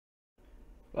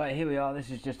Right, here we are. This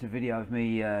is just a video of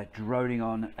me droning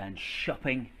on and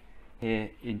shopping here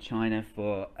in China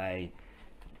for a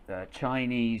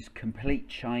complete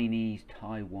Chinese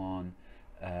Taiwan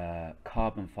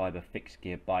carbon fiber fixed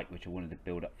gear bike, which I wanted to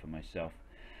build up for myself.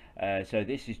 So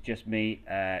this is just me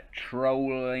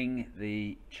trolling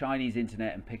the Chinese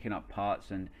internet and picking up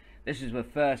parts, and this is the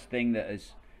first thing that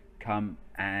has come,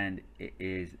 and it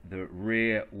is the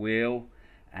rear wheel.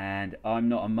 And I'm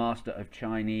not a master of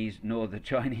Chinese nor the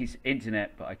Chinese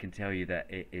internet, but I can tell you that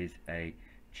it is a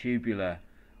tubular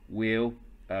wheel,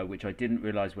 which I didn't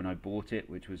realize when I bought it,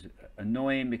 which was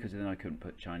annoying because then I couldn't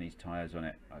put Chinese tires on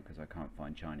it because I can't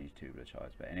find Chinese tubular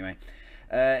tires. But anyway,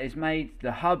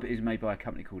 the hub is made by a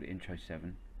company called Intro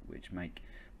 7, which make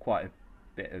quite a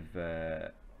bit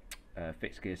of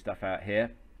fixed gear stuff out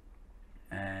here.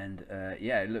 And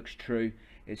yeah, it looks true.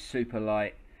 It's super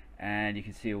light. And you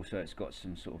can see also it's got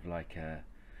some sort of like I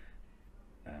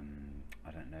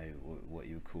don't know what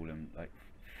you would call them, like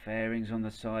fairings on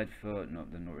the side for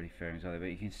they're not really fairings either, but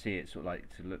you can see it sort of like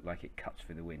to look like it cuts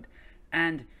through the wind,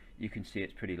 and you can see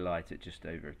it's pretty light at just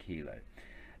over a kilo.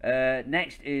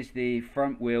 Next is the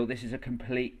front wheel. This is a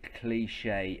complete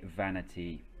cliche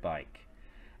vanity bike.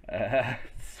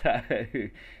 So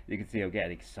you can see I'm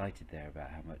getting excited there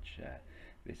about how much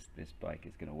this bike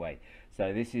is going to weigh.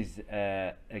 So this is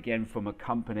again from a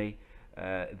company.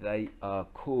 They are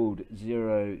called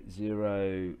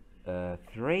 003,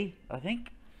 I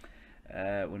think.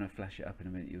 When I flash it up in a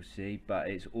minute, you'll see. But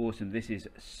it's awesome. This is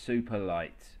super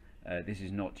light. This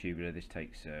is not tubular. This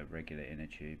takes a regular inner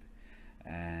tube,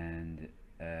 and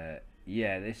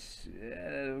yeah, this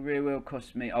rear wheel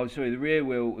cost me. Oh, sorry, the rear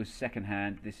wheel was second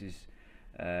hand. This is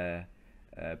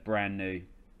brand new,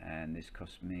 and this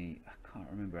cost me, I can't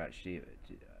remember actually, it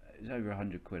was over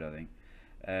 100 quid, I think.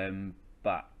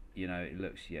 But you know, it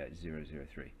looks, yeah,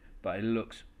 003, but it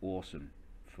looks awesome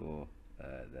for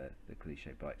the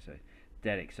cliche bike. So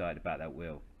dead excited about that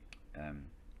wheel,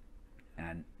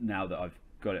 and now that I've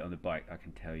got it on the bike, I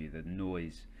can tell you the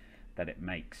noise that it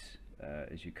makes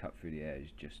as you cut through the air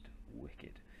is just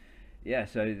wicked. Yeah,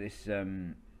 so this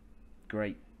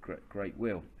great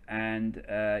wheel, and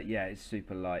yeah, it's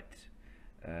super light.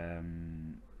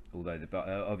 Although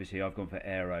obviously I've gone for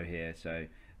aero here, so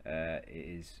it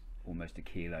is almost a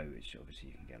kilo, which obviously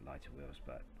you can get lighter wheels,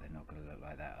 but they're not going to look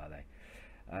like that, are they?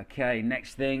 Okay,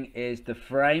 next thing is the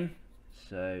frame.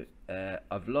 So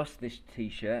I've lost this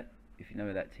t-shirt. If you know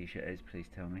where that t-shirt is, please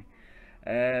tell me.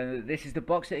 This is the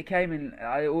box that it came in.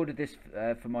 I ordered this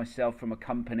for myself from a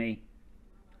company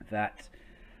that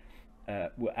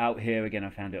were out here. Again, I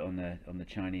found it on the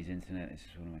Chinese internet. This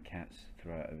is one of my cats.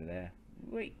 Throw it over there.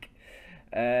 Weak.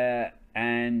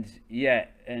 And yeah,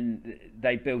 and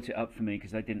they built it up for me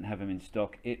because they didn't have them in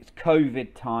stock. It's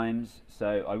COVID times,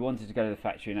 so I wanted to go to the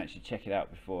factory and actually check it out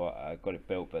before I got it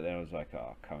built. But then I was like,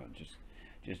 oh, come on, just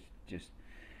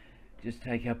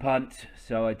take a punt.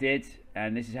 So I did,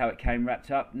 and this is how it came wrapped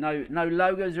up. No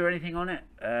logos or anything on it.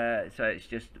 So it's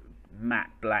just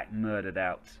matte black murdered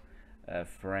out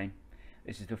frame.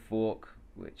 This is the fork,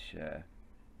 which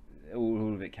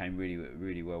all of it came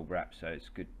really well wrapped. So it's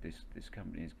good. This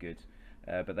company is good.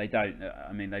 But they don't,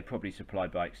 I mean, they probably supply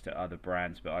bikes to other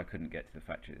brands, but I couldn't get to the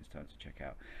factory this time to check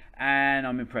out. And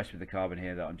I'm impressed with the carbon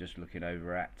here that I'm just looking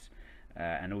over at,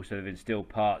 and also they've installed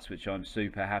parts which I'm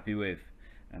super happy with,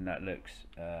 and that looks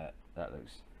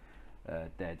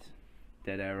dead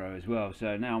aero as well.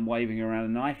 So now I'm waving around a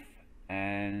knife,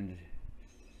 and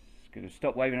it's going to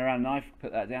stop waving around a knife,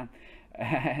 put that down,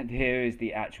 and here is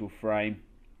the actual frame.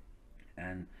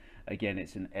 And again,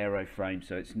 it's an aero frame,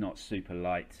 so it's not super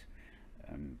light.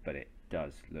 But it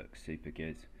does look super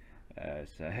good,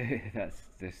 so that's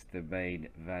just the main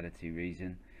vanity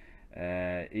reason.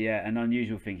 Yeah, an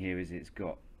unusual thing here is it's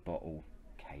got bottle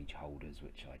cage holders,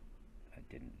 which I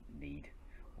didn't need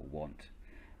or want,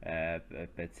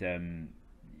 but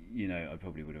you know, I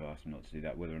probably would have asked them not to do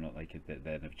that. Whether or not they could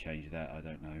then have changed that, I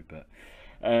don't know, but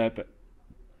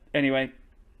anyway,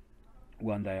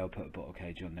 one day I'll put a bottle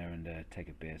cage on there and take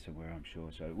a beer somewhere, I'm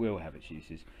sure, so it will have its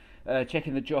uses.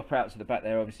 Checking the dropouts at the back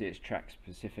there, obviously it's track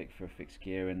specific for a fixed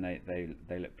gear, and they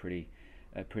look pretty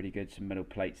good. Some metal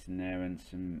plates in there and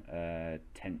some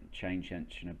chain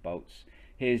tensioner bolts.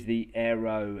 Here's the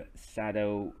aero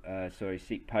saddle,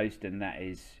 seat post, and that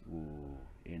is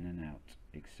in and out.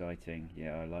 Exciting.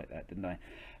 Yeah, I like that, didn't I?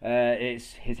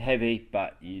 It's heavy,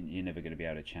 but you're never going to be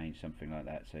able to change something like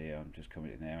that, so yeah, I'm just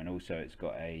commenting there. And also it's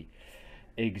got a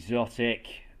exotic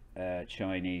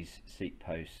Chinese seat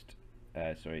post,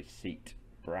 seat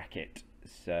bracket,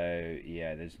 so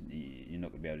yeah, you're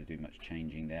not going to be able to do much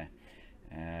changing there.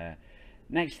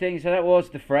 Next thing, so that was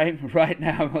the frame. Right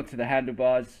now I'm onto the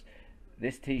handlebars.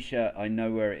 This t-shirt, I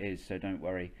know where it is, so don't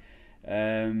worry.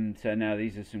 So now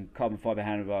these are some carbon fiber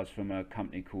handlebars from a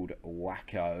company called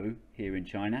Wacko here in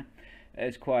China.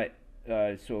 There's quite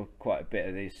sort of quite a bit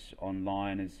of this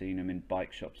online and seen them in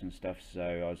bike shops and stuff, so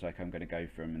I was like, I'm going to go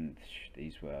for them, and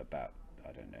these were about,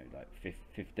 I don't know, like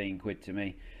 15 quid to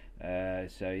me.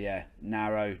 So yeah,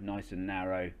 narrow, nice and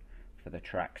narrow for the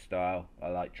track style. I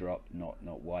like drop,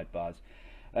 not wide bars.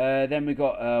 Then we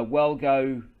got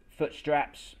Wellgo foot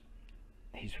straps.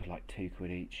 These were like 2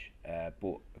 quid each.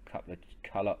 Bought a couple of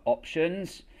colour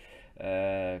options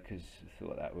because I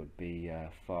thought that would be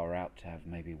far out to have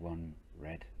maybe one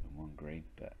red and one green,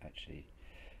 but actually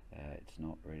it's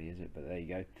not really, is it? But there you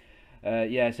go.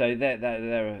 Yeah, so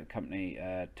they're a company,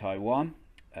 Taiwan.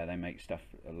 They make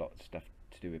a lot of stuff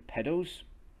to do with pedals.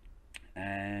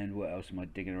 And what else am I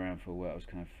digging around for? What else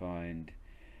can I find?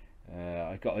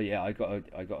 I got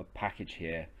a package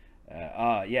here.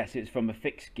 Yes, it's from a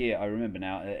Fixed Gear. I remember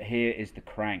now. Here is the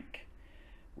crank,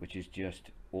 which is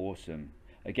just awesome.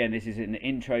 Again, this is an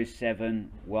Intro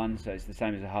 7 one, so it's the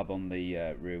same as a hub on the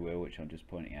rear wheel, which I'm just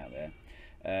pointing out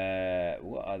there.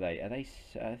 What are they? Are they?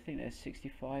 I think they're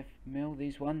 65mm.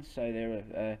 These ones, so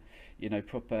they're you know,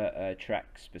 proper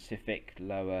track specific,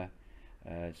 lower,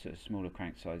 sort of smaller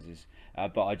crank sizes.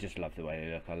 But I just love the way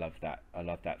they look. I love that. I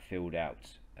love that filled out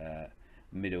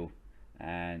middle.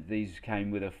 And these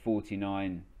came with a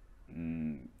 49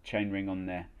 chain ring on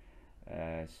there,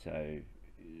 so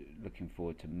looking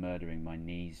forward to murdering my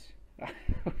knees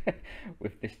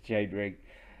with this chain ring.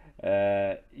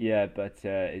 Yeah, but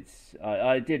it's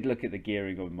I did look at the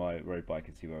gearing on my road bike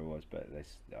and see where I was, but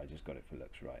I just got it for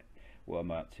looks. Right, what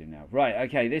am I up to now? Right,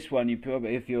 okay, this one, you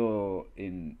probably, if you're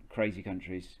in crazy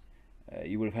countries,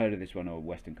 you would have heard of this one, or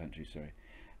Western countries, sorry.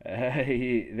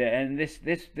 And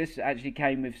this actually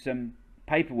came with some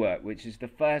paperwork, which is the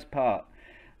first part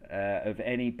of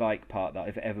any bike part that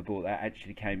I've ever bought that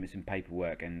actually came with some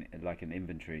paperwork and like an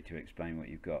inventory to explain what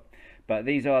you've got. But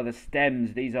these are the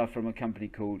stems. These are from a company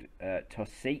called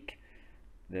Tossique.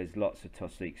 There's lots of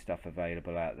Tossique stuff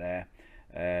available out there.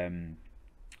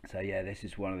 So yeah, this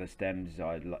is one of the stems.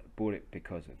 I bought it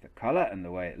because of the colour and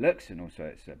the way it looks, and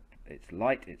also it's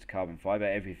light, it's carbon fibre.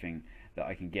 Everything that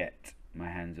I can get my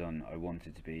hands on, I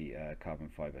wanted to be carbon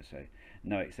fibre, so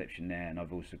no exception there. And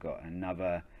I've also got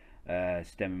another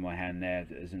stem in my hand there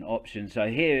as an option. So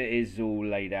here it is all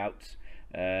laid out.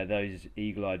 Those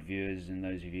eagle-eyed viewers and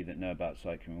those of you that know about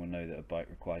cycling will know that a bike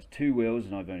requires 2 wheels,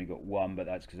 and I've only got one, but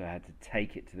that's because I had to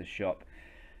take it to the shop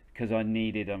because I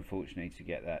needed, unfortunately, to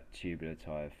get that tubular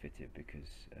tyre fitted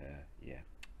because yeah,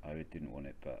 I didn't want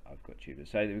it, but I've got tubular.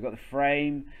 So we've got the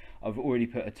frame. I've already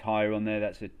put a tyre on there.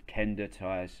 That's a Kenda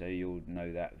tyre, so you'll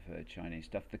know that for Chinese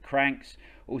stuff. The cranks,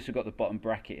 also got the bottom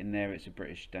bracket in there. It's a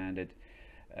British standard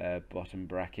bottom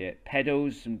bracket.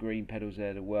 Pedals, some green pedals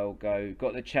there, the Wellgo.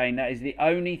 Got the chain. That is the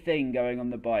only thing going on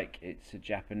the bike. It's a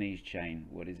Japanese chain.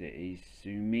 What is it?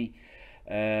 Izumi.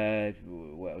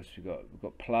 What else we got? We've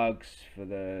got plugs for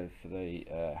the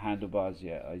handlebars.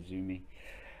 Yeah, Izumi.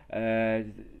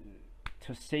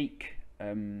 Tossique,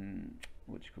 what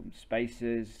do you call them,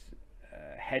 spacers,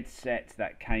 headset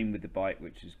that came with the bike,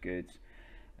 which is good.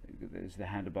 There's the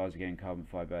handlebars again, carbon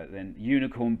fibre. Then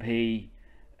Unicorn P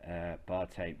bar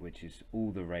tape, which is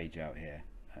all the rage out here.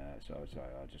 So I was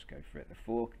like, I'll just go for it. The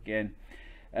fork again.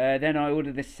 Then I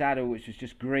ordered this saddle, which was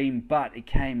just green, but it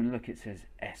came, and look, it says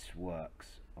S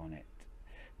Works on it,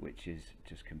 which is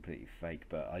just completely fake,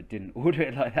 but I didn't order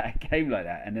it like that. It came like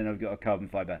that. And then I've got a carbon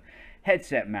fibre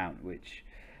headset mount, which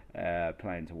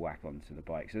plan to whack onto the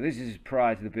bike. So this is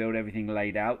prior to the build, everything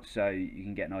laid out, so you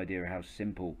can get an idea of how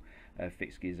simple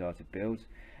fixed gears are to build.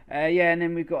 Yeah, and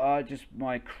then we've got just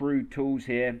my crude tools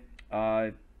here.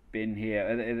 I've been here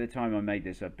at the time I made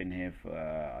this. I've been here for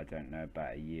I don't know,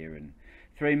 about a year and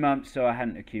 3 months, so I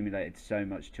hadn't accumulated so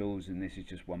much tools, and this is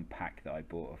just one pack that I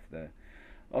bought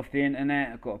off the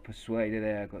internet. I've got a persuader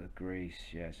there, I've got the grease,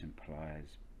 yeah, some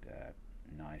pliers,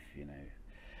 knife, you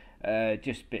know,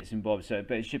 just bits and bobs. So,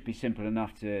 but it should be simple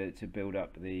enough to build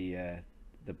up the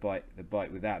bike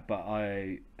with that. But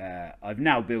I've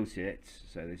now built it,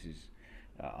 so this is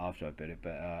after I built it.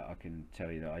 But I can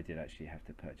tell you that I did actually have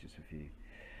to purchase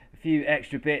a few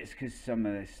extra bits because some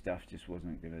of this stuff just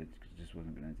wasn't gonna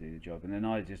do the job. And then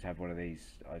I just have one of these.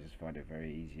 I just find it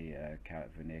very easy,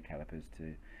 veneer calipers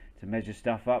to measure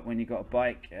stuff up when you've got a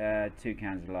bike. 2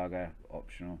 cans of lager,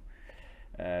 optional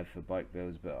for bike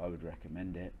builds, but I would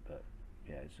recommend it. But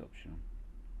yeah, it's optional.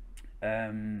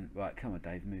 Right, come on,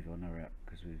 Dave, move on, hurry up,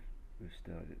 because we've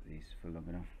started these for long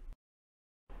enough.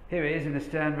 Here it is in the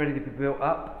stand, ready to be built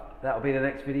up. That'll be the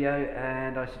next video,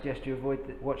 and I suggest you avoid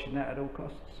watching that at all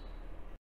costs.